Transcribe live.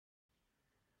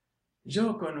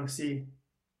Yo conocí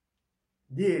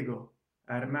Diego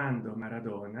Armando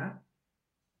Maradona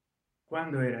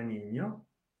cuando era niño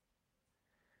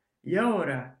y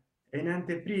ahora en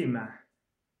anteprima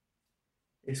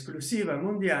exclusiva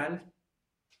mundial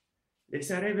les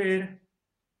haré ver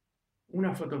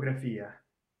una fotografía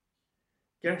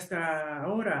que hasta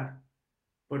ahora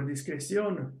por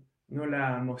discreción no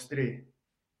la mostré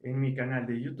en mi canal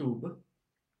de YouTube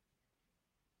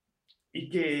y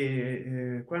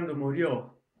que cuando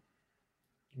murió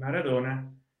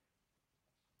Maradona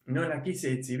no la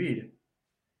quise exhibir,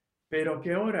 pero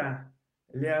que ahora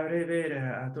le haré ver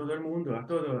a todo el mundo,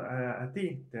 a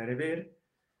ti, te haré ver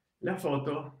la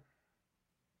foto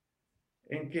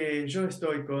en que yo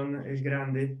estoy con el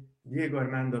grande Diego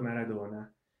Armando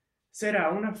Maradona. Será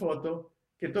una foto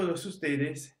que todos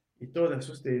ustedes y todas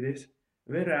ustedes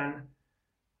verán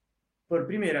por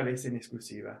primera vez en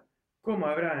exclusiva. Como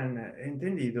habrán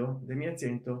entendido de mi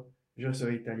acento, yo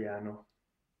soy italiano.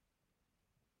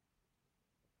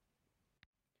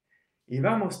 Y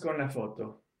vamos con la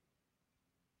foto.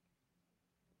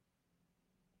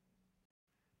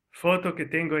 Foto que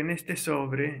tengo en este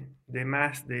sobre de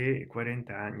más de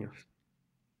 40 años.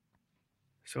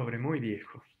 Sobre muy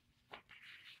viejo.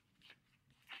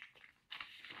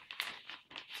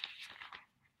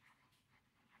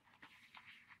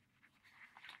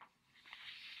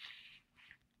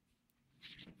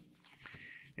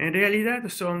 En realidad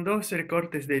son dos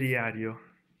recortes de diario.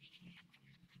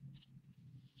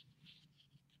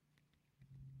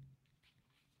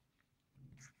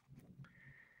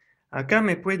 Acá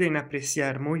me pueden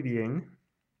apreciar muy bien.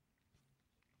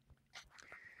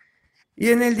 Y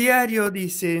en el diario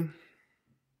dice: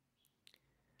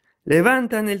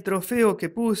 levantan el trofeo que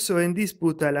puso en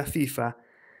disputa la FIFA.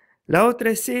 La otra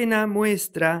escena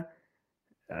muestra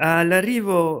al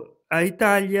arrivo a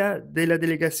Italia de la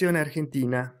delegación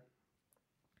argentina.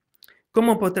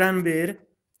 Como podrán ver,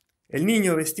 el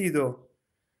niño vestido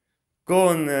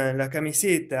con la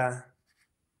camiseta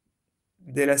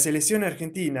de la selección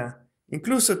argentina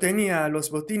incluso tenía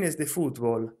los botines de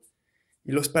fútbol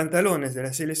y los pantalones de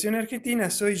la selección argentina.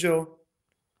 Soy yo,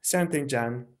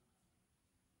 Sant'Enchan.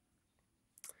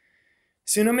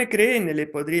 Si no me creen, le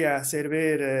podría hacer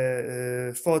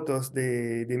ver fotos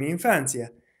de mi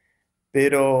infancia,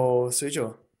 pero soy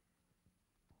yo.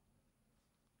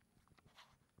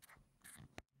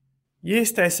 Y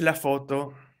esta es la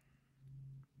foto.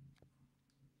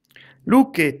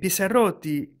 Luque,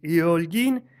 Pizarrotti y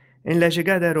Holguín en la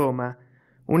llegada a Roma.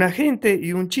 Un agente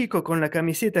y un chico con la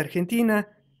camiseta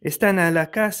argentina están a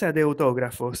la casa de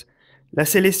autógrafos. La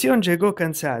selección llegó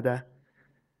cansada.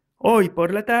 Hoy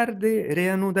por la tarde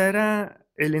reanudará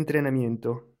el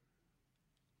entrenamiento.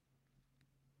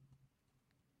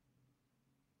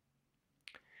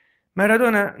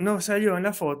 Maradona no salió en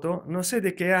la foto, no sé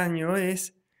de qué año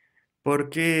es,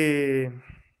 porque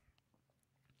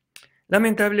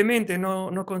lamentablemente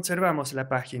no conservamos la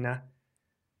página.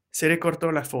 Se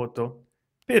recortó la foto,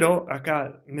 pero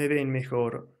acá me ven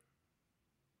mejor.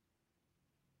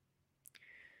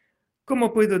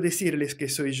 ¿Cómo puedo decirles que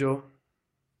soy yo?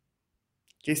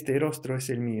 Que este rostro es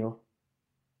el mío.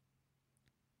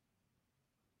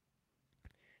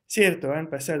 Cierto, han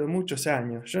pasado muchos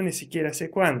años, yo ni siquiera sé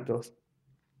cuántos.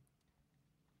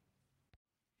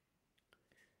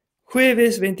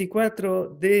 Jueves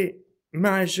 24 de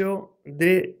mayo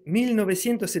de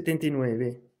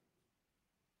 1979.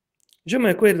 Yo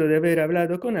me acuerdo de haber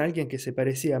hablado con alguien que se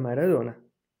parecía a Maradona.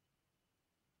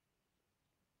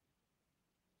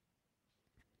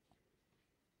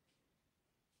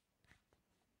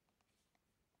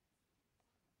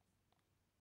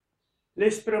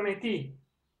 Les prometí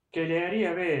que le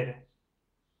haría ver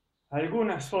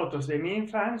algunas fotos de mi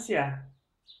infancia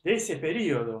de ese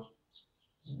periodo,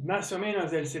 más o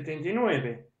menos del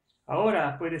 79.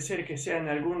 Ahora puede ser que sean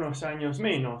algunos años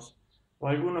menos o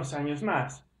algunos años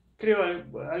más. Creo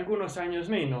algunos años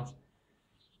menos.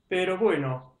 Pero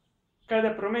bueno,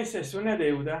 cada promesa es una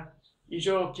deuda y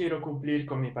yo quiero cumplir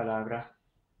con mi palabra.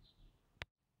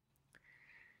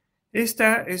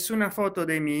 Esta es una foto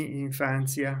de mi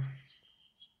infancia.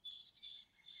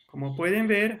 Como pueden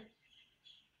ver,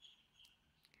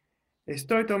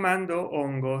 estoy tomando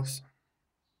hongos.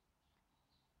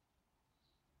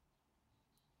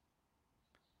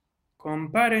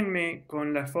 Compárenme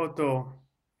con la foto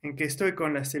en que estoy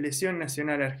con la selección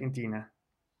nacional argentina.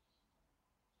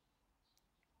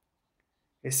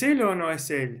 ¿Es él o no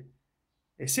es él?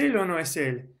 ¿Es él o no es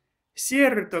él?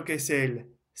 Cierto que es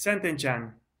él,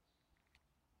 Sant'Enchan.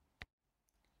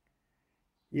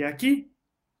 Y aquí,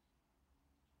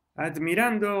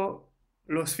 admirando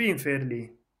los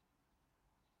Finferli,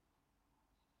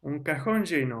 un cajón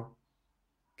lleno,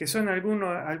 que son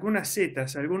algunas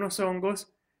setas, algunos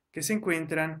hongos que se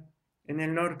encuentran en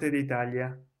el norte de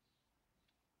Italia.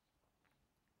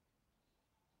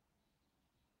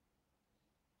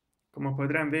 Como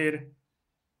podrán ver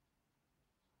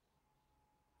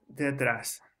de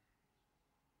atrás,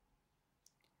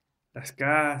 las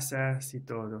casas y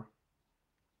todo.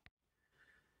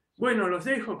 Bueno, los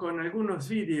dejo con algunos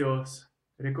vídeos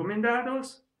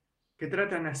recomendados que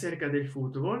tratan acerca del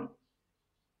fútbol.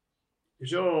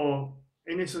 Yo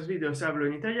en esos vídeos hablo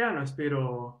en italiano,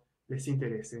 espero les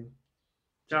interesen.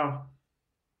 Chao.